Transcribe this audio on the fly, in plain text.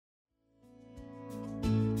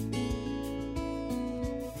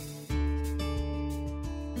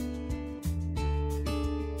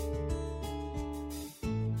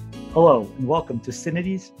Hello, and welcome to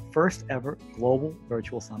Synity's first ever global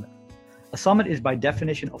virtual summit. A summit is by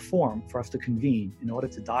definition a forum for us to convene in order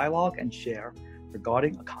to dialogue and share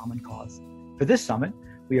regarding a common cause. For this summit,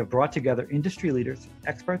 we have brought together industry leaders,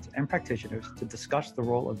 experts, and practitioners to discuss the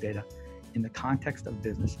role of data in the context of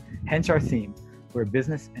business, hence our theme, where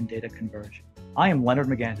business and data converge. I am Leonard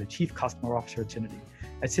Maganza, Chief Customer Officer at Synity.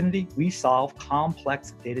 At Synity, we solve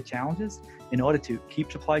complex data challenges in order to keep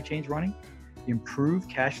supply chains running, improve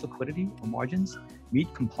cash liquidity or margins,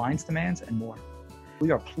 meet compliance demands, and more.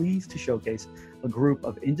 We are pleased to showcase a group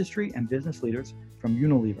of industry and business leaders from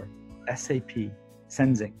Unilever, SAP,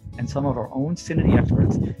 Senzing, and some of our own Synity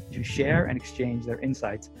experts to share and exchange their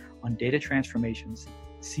insights on data transformations,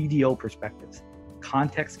 CDO perspectives,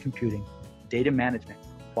 context computing, data management,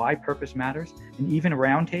 why purpose matters, and even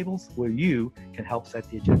roundtables where you can help set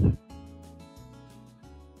the agenda.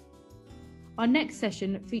 Our next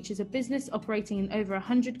session features a business operating in over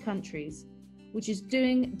 100 countries, which is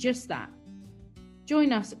doing just that.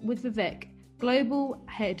 Join us with Vivek, Global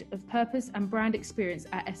Head of Purpose and Brand Experience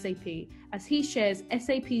at SAP, as he shares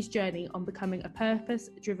SAP's journey on becoming a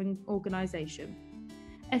purpose-driven organization.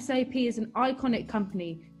 SAP is an iconic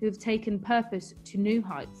company who have taken purpose to new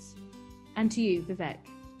heights. And to you, Vivek.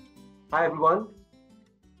 Hi, everyone.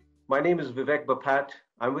 My name is Vivek Bapat.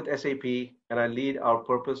 I'm with SAP and I lead our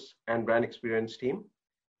purpose and brand experience team.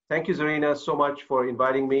 Thank you, Zarina, so much for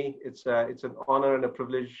inviting me. It's an honor and a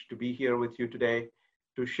privilege to be here with you today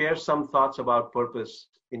to share some thoughts about purpose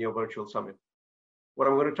in your virtual summit. What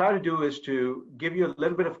I'm going to try to do is to give you a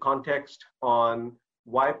little bit of context on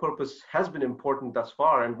why purpose has been important thus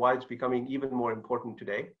far and why it's becoming even more important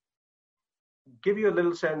today. Give you a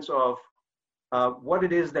little sense of what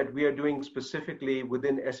it is that we are doing specifically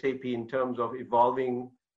within SAP in terms of evolving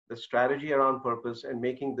the strategy around purpose and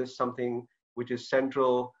making this something which is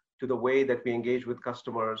central to the way that we engage with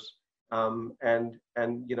customers and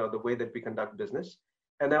the way that we conduct business.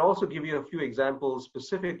 And I also give you a few examples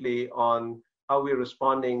specifically on how we're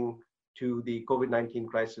responding to the COVID-19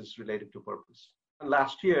 crisis related to purpose. And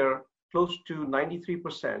last year, close to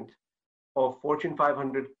 93% of Fortune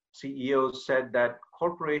 500 CEOs said that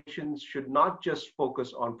corporations should not just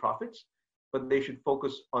focus on profits, but they should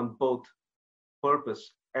focus on both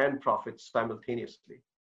purpose and profits simultaneously.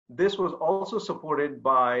 This was also supported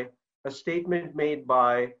by a statement made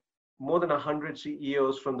by more than 100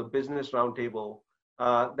 CEOs from the Business Roundtable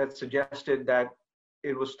that suggested that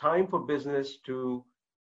it was time for business to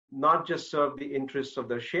not just serve the interests of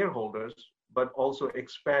their shareholders, but also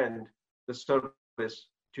expand the service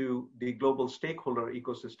to the global stakeholder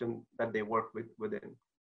ecosystem that they work within.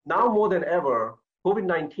 Now more than ever,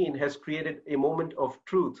 COVID-19 has created a moment of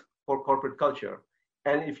truth for corporate culture.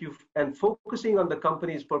 And focusing on the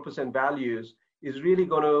company's purpose and values is really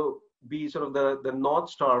going to be sort of the North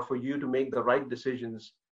Star for you to make the right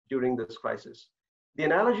decisions during this crisis. The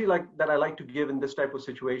analogy that I like to give in this type of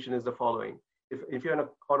situation is the following. If you're in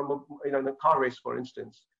a car race, for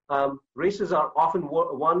instance, races are often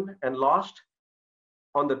won and lost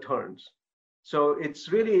on the turns. So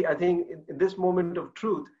it's really, I think, in this moment of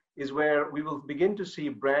truth is where we will begin to see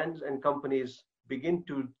brands and companies begin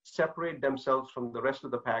to separate themselves from the rest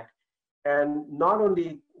of the pack. And not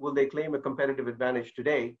only will they claim a competitive advantage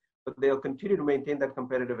today, but they'll continue to maintain that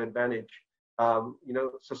competitive advantage,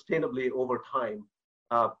 sustainably over time,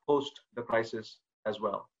 post the crisis as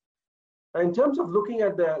well. In terms of looking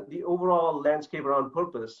at the overall landscape around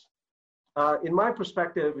purpose, in my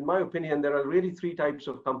perspective, in my opinion, there are really three types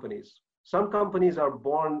of companies. Some companies are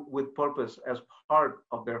born with purpose as part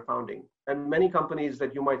of their founding. And many companies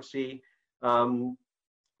that you might see, and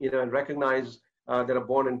recognize that are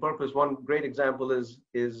born in purpose. One great example is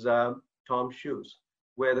Tom's Shoes,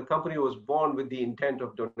 where the company was born with the intent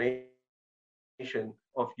of donation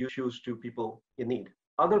of used shoes to people in need.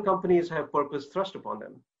 Other companies have purpose thrust upon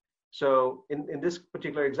them. So in this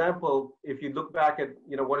particular example, if you look back at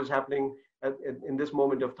what is happening in this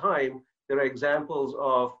moment of time, there are examples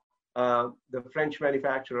of the French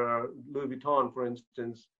manufacturer Louis Vuitton, for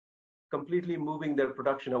instance, completely moving their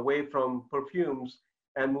production away from perfumes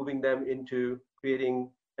and moving them into creating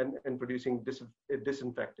and producing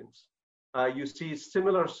disinfectants. You see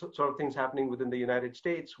similar sort of things happening within the United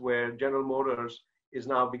States, where General Motors is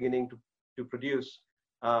now beginning to produce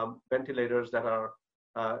ventilators that are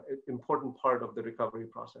important part of the recovery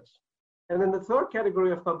process. And then the third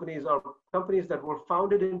category of companies are companies that were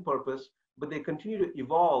founded in purpose, but they continue to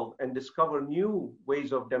evolve and discover new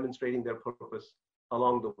ways of demonstrating their purpose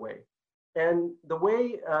along the way. And the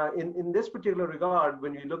way, in this particular regard,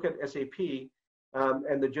 when you look at SAP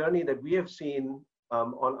and the journey that we have seen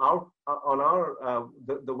on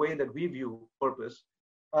the way that we view purpose,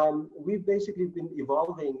 we've basically been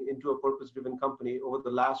evolving into a purpose-driven company over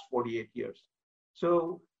the last 48 years.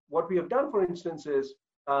 So what we have done, for instance, is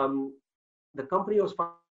the company was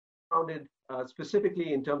founded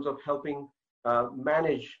specifically in terms of helping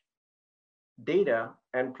manage data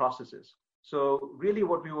and processes. So really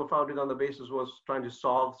what we were founded on the basis was trying to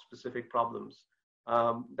solve specific problems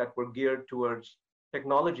that were geared towards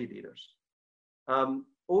technology leaders.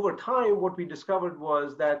 Over time, what we discovered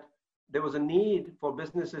was that there was a need for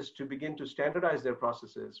businesses to begin to standardize their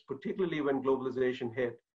processes, particularly when globalization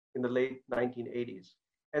hit in the late 1980s.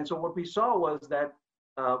 And so what we saw was that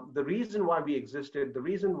the reason why we existed, the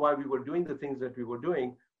reason why we were doing the things that we were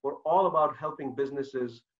doing, were all about helping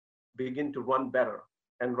businesses begin to run better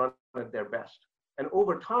and run at their best. And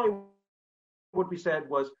over time, what we said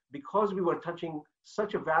was, because we were touching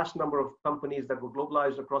such a vast number of companies that were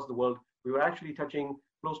globalized across the world, we were actually touching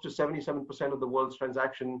close to 77% of the world's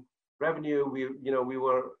transaction revenue. We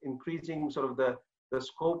were increasing sort of the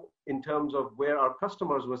scope in terms of where our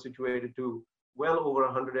customers were situated to well over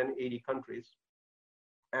 180 countries.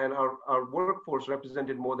 And our workforce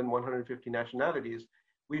represented more than 150 nationalities.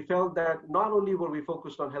 We felt that not only were we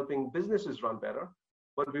focused on helping businesses run better,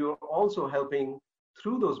 but we were also helping,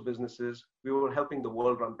 through those businesses, we were helping the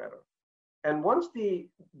world run better. And once the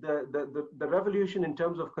revolution in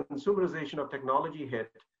terms of consumerization of technology hit,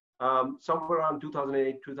 somewhere around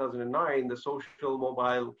 2008, 2009, the social,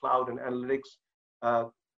 mobile, cloud, and analytics,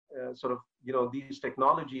 these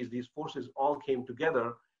technologies, these forces all came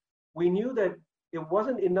together. We knew that it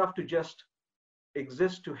wasn't enough to just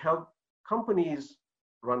exist to help companies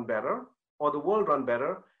run better or the world run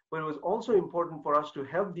better, but it was also important for us to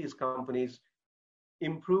help these companies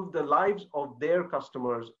improve the lives of their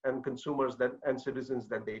customers and consumers and citizens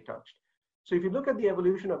that they touched. So if you look at the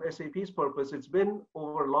evolution of SAP's purpose, it's been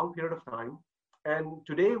over a long period of time. And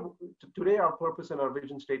today our purpose and our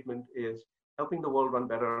vision statement is helping the world run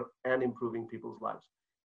better and improving people's lives.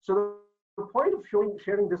 So the point of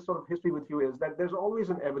sharing this sort of history with you is that there's always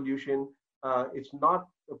an evolution. It's not,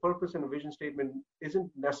 a purpose and a vision statement isn't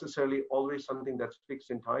necessarily always something that's fixed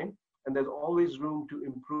in time. And there's always room to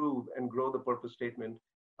improve and grow the purpose statement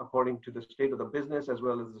according to the state of the business as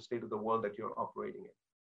well as the state of the world that you're operating in.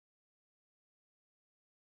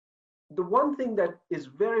 The one thing that is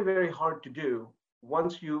very, very hard to do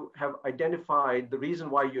once you have identified the reason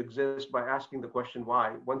why you exist by asking the question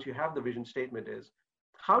why, once you have the vision statement, is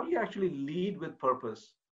how do you actually lead with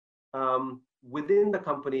purpose within the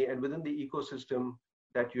company and within the ecosystem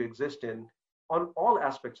that you exist in on all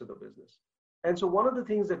aspects of the business. And so one of the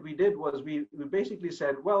things that we did was we basically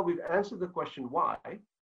said, well, we've answered the question why,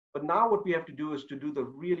 but now what we have to do is to do the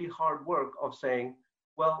really hard work of saying,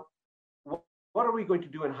 well, what are we going to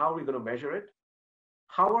do and how are we going to measure it?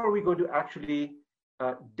 How are we going to actually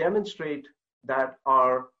demonstrate that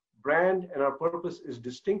our brand and our purpose is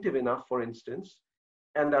distinctive enough, for instance,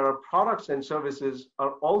 and that our products and services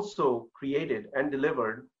are also created and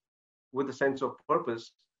delivered with a sense of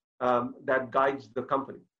purpose that guides the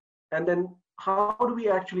company? And then how do we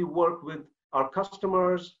actually work with our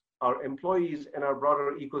customers, our employees, and our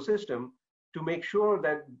broader ecosystem to make sure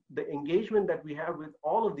that the engagement that we have with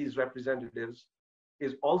all of these representatives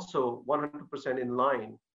is also 100% in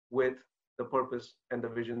line with the purpose and the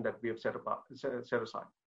vision that we have set aside,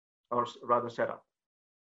 or rather set up.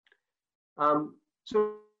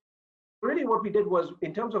 So really what we did was,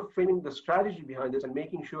 in terms of framing the strategy behind this and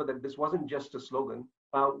making sure that this wasn't just a slogan,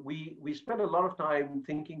 we spent a lot of time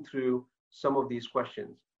thinking through some of these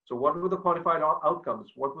questions. So what were the quantified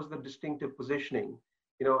outcomes? What was the distinctive positioning?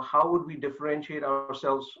 How would we differentiate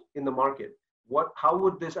ourselves in the market? How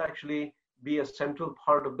would this actually be a central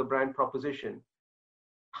part of the brand proposition?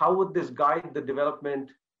 How would this guide the development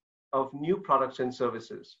of new products and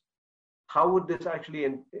services? How would this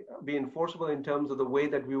actually be enforceable in terms of the way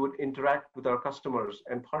that we would interact with our customers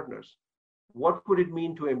and partners? What would it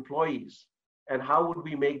mean to employees? And how would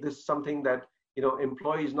we make this something that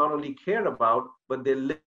employees not only care about, but they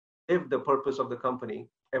live the purpose of the company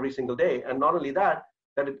every single day? And not only that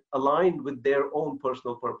it aligned with their own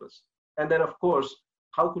personal purpose. And then, of course,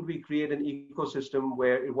 how could we create an ecosystem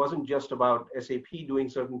where it wasn't just about SAP doing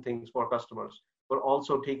certain things for customers, but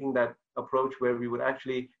also taking that approach where we would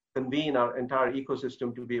actually convene our entire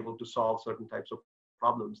ecosystem to be able to solve certain types of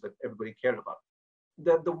problems that everybody cared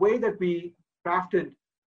about. The way that we crafted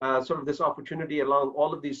sort of this opportunity along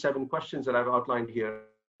all of these 7 questions that I've outlined here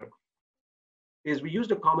is we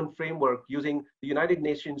used a common framework using the United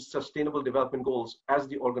Nations Sustainable Development Goals as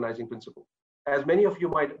the organizing principle. As many of you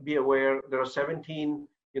might be aware, there are 17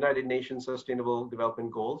 United Nations Sustainable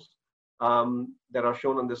Development Goals that are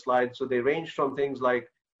shown on this slide. So they range from things like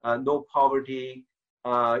no poverty,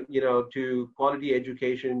 to quality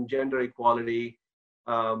education, gender equality,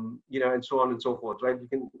 and so on and so forth, right?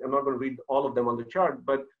 I'm not going to read all of them on the chart,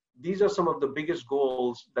 but these are some of the biggest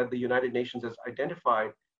goals that the United Nations has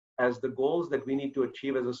identified as the goals that we need to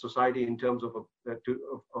achieve as a society in terms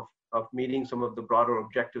of meeting some of the broader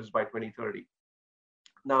objectives by 2030.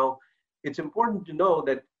 Now, it's important to know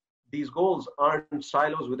that these goals aren't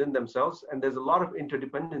silos within themselves, and there's a lot of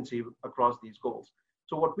interdependency across these goals.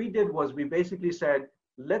 So what we did was we basically said,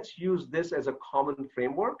 let's use this as a common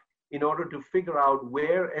framework in order to figure out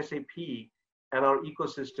where SAP and our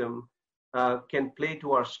ecosystem can play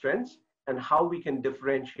to our strengths and how we can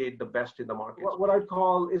differentiate the best in the market. What I'd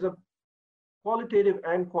call is a qualitative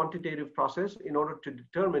and quantitative process in order to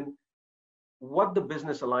determine what the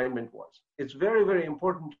business alignment was. It's very, very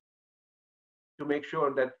important to make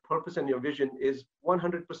sure that purpose and your vision is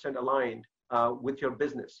 100% aligned with your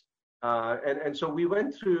business. And so we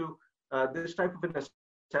went through this type of an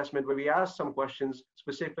assessment where we asked some questions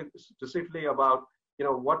specifically about,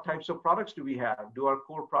 what types of products do we have? Do our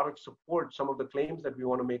core products support some of the claims that we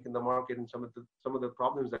want to make in the market and some of the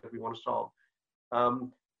problems that we want to solve?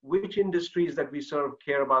 Which industries that we serve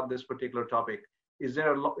care about this particular topic? Is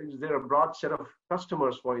there a broad set of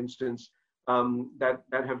customers, for instance, that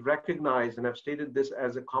have recognized and have stated this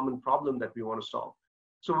as a common problem that we want to solve?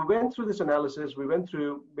 So we went through this analysis. We went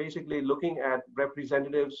through basically looking at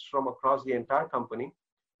representatives from across the entire company.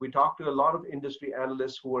 We talked to a lot of industry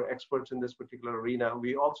analysts who were experts in this particular arena.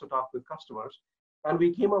 We also talked with customers, and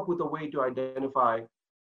we came up with a way to identify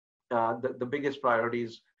the biggest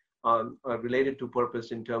priorities related to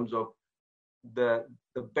purpose in terms of the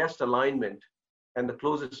best alignment and the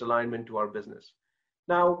closest alignment to our business.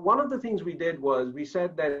 Now, one of the things we did was we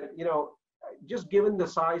said that, just given the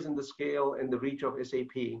size and the scale and the reach of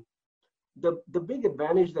SAP, the big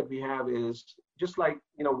advantage that we have is just like,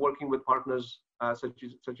 working with partners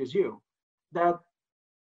such as you, that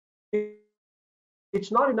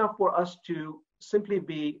it's not enough for us to simply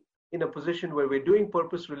be in a position where we're doing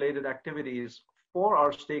purpose-related activities for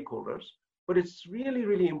our stakeholders, but it's really,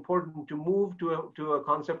 really important to move to a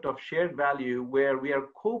concept of shared value where we are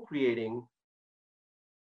co-creating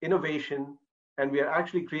innovation and we are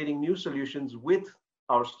actually creating new solutions with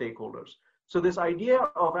our stakeholders. So this idea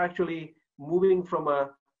of actually moving from a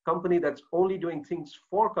company that's only doing things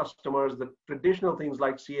for customers, the traditional things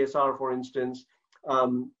like CSR, for instance,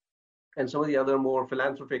 and some of the other more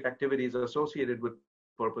philanthropic activities associated with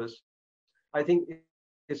purpose, I think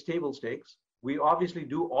it's table stakes. We obviously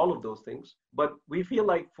do all of those things, but we feel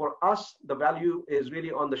like for us, the value is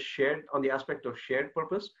really on the aspect of shared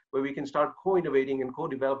purpose, where we can start co-innovating and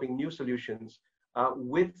co-developing new solutions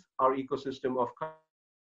with our ecosystem of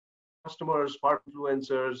customers, partner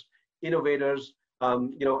influencers, innovators,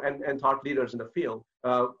 and thought leaders in the field.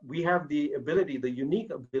 We have the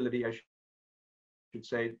unique ability, I should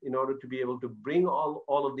say, in order to be able to bring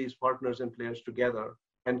all of these partners and players together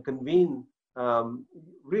and convene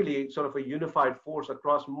really sort of a unified force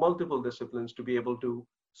across multiple disciplines to be able to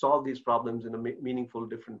solve these problems in a meaningful,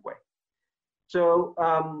 different way. So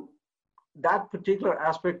that particular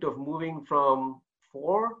aspect of moving from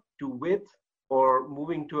for to with, or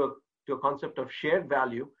moving to a concept of shared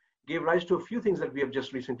value, gave rise to a few things that we have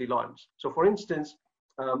just recently launched. So for instance,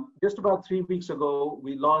 just about 3 weeks ago,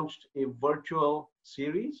 we launched a virtual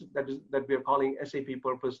series that we are calling SAP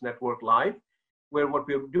Purpose Network Live, where what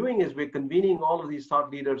we're doing is we're convening all of these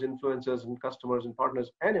thought leaders, influencers, and customers and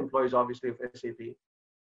partners and employees, obviously, of SAP,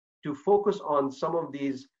 to focus on some of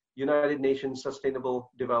these United Nations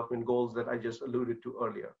Sustainable Development Goals that I just alluded to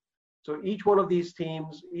earlier. So each one of these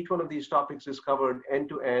themes, each one of these topics is covered end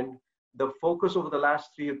to end. The focus over the last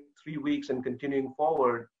three weeks and continuing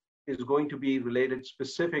forward is going to be related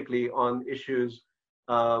specifically on issues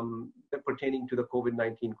pertaining to the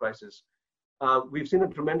COVID-19 crisis. We've seen a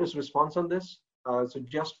tremendous response on this. So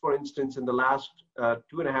just for instance, in the last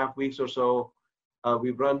 2.5 weeks or so,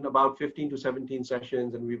 we've run about 15 to 17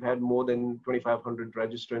 sessions, and we've had more than 2,500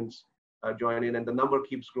 registrants join in, and the number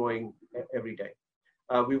keeps growing every day.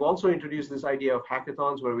 We've also introduced this idea of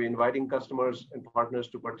hackathons, where we're inviting customers and partners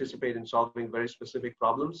to participate in solving very specific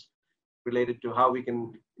problems related to how we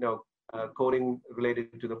can, coding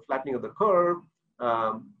related to the flattening of the curve,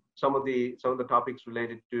 some of the topics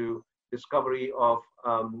related to discovery of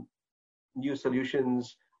new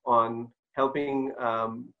solutions on helping, I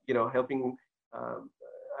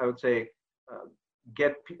would say,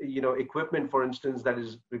 get equipment, for instance, that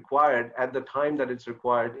is required at the time that it's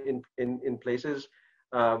required in places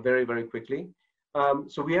very, very quickly.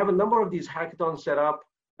 So we have a number of these hackathons set up.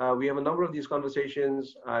 We have a number of these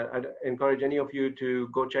conversations. I'd encourage any of you to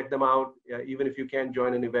go check them out. Even if you can't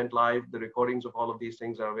join an event live, the recordings of all of these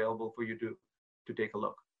things are available for you to take a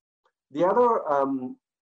look. The other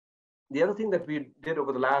thing that we did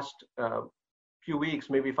over the last few weeks,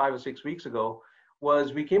 maybe 5 or 6 weeks ago,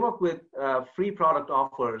 was we came up with free product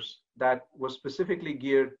offers that were specifically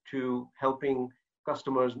geared to helping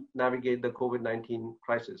customers navigate the COVID-19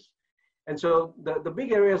 crisis. And so the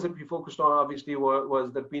big areas that we focused on obviously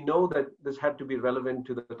was that we know that this had to be relevant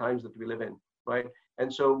to the times that we live in, right?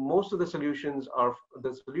 And so most of the solutions are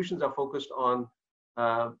focused on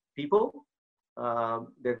people.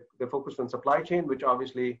 They're focused on supply chain, which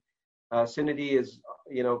obviously Synity is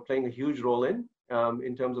playing a huge role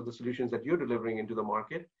in terms of the solutions that you're delivering into the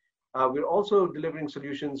market. We're also delivering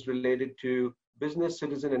solutions related to business,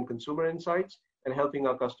 citizen, and consumer insights, and helping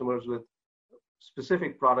our customers with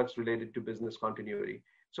specific products related to business continuity.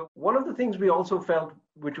 So one of the things we also felt,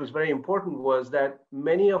 which was very important, was that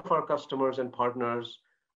many of our customers and partners,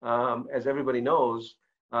 as everybody knows,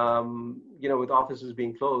 with offices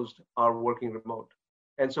being closed, are working remote.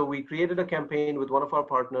 And so we created a campaign with one of our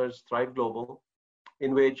partners, Thrive Global,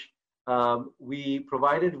 in which we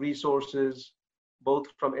provided resources both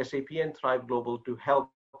from SAP and Thrive Global to help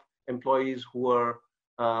employees who are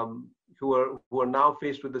now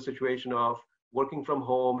faced with the situation of working from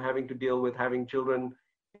home, having to deal with having children,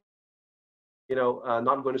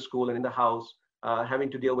 not going to school and in the house, having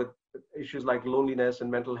to deal with issues like loneliness and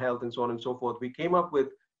mental health and so on and so forth. We came up with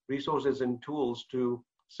resources and tools to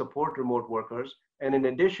support remote workers. And in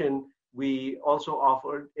addition, we also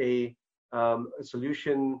offered a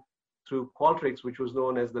solution through Qualtrics, which was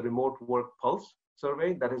known as the Remote Work Pulse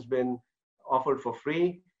survey, that has been offered for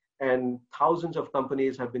free. And thousands of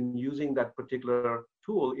companies have been using that particular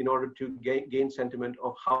tool in order to gain sentiment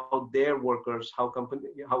of how their workers, how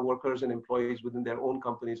workers and employees within their own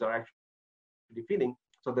companies are actually feeling,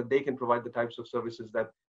 so that they can provide the types of services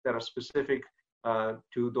that are specific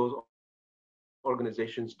to those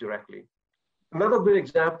organizations directly. Another good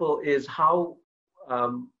example is how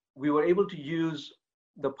we were able to use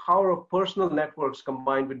the power of personal networks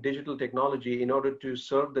combined with digital technology in order to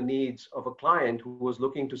serve the needs of a client who was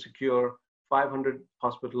looking to secure 500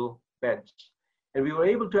 hospital beds. And we were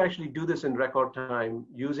able to actually do this in record time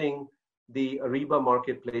using the Ariba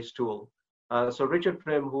Marketplace tool. So Richard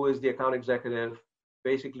Prim, who is the account executive,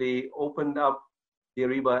 basically opened up the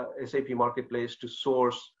Ariba SAP Marketplace to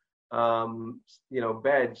source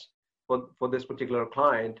beds for this particular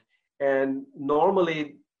client. And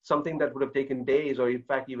normally, something that would have taken days or in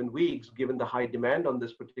fact even weeks, given the high demand on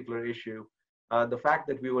this particular issue, the fact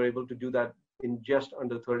that we were able to do that in just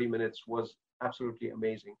under 30 minutes was absolutely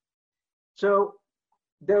amazing. So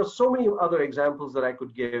there are so many other examples that I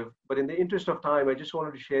could give, but in the interest of time, I just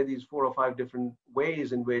wanted to share these 4 or 5 different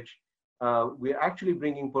ways in which we're actually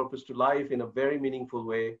bringing purpose to life in a very meaningful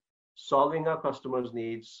way, solving our customers'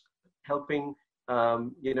 needs, helping,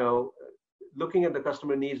 looking at the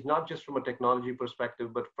customer needs, not just from a technology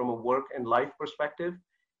perspective, but from a work and life perspective.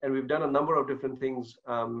 And we've done a number of different things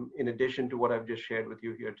in addition to what I've just shared with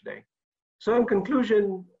you here today. So in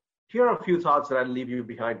conclusion, here are a few thoughts that I'll leave you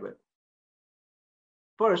behind with.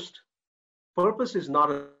 First, purpose is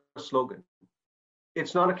not a slogan.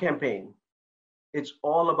 It's not a campaign. It's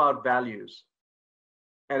all about values.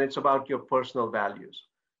 And it's about your personal values.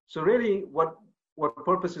 So really what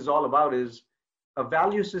purpose is all about is a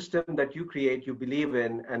value system that you create, you believe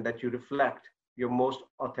in, and that you reflect your most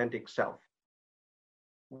authentic self.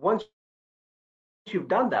 Once you've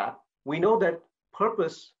done that, we know that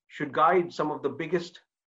purpose should guide some of the biggest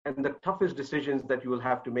and the toughest decisions that you will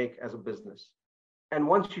have to make as a business. And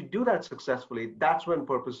once you do that successfully, that's when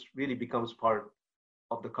purpose really becomes part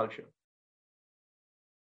of the culture.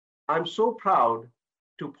 I'm so proud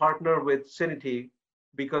to partner with Synity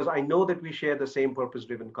because I know that we share the same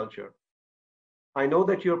purpose-driven culture. I know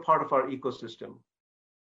that you're part of our ecosystem.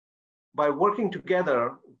 By working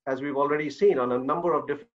together, as we've already seen, on a number of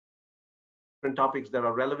different topics that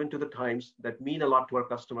are relevant to the times, that mean a lot to our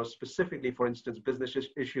customers, specifically, for instance, business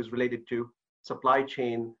issues related to supply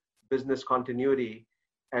chain, business continuity,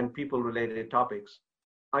 and people-related topics,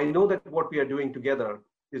 I know that what we are doing together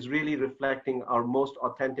is really reflecting our most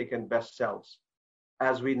authentic and best selves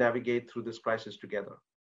as we navigate through this crisis together.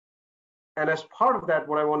 And as part of that,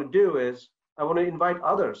 what I want to do is I want to invite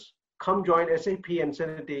others. Come join SAP and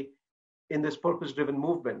Synity in this purpose-driven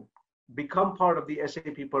movement. Become part of the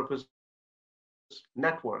SAP Purpose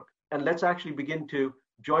Network. And let's actually begin to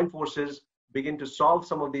join forces, begin to solve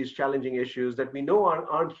some of these challenging issues that we know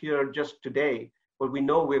aren't here just today, but we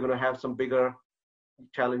know we're going to have some bigger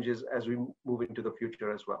challenges as we move into the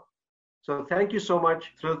future as well. So thank you so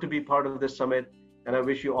much. Thrilled to be part of this summit, and I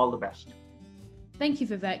wish you all the best. Thank you,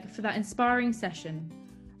 Vivek, for that inspiring session.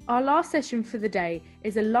 Our last session for the day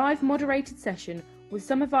is a live moderated session with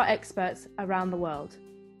some of our experts around the world.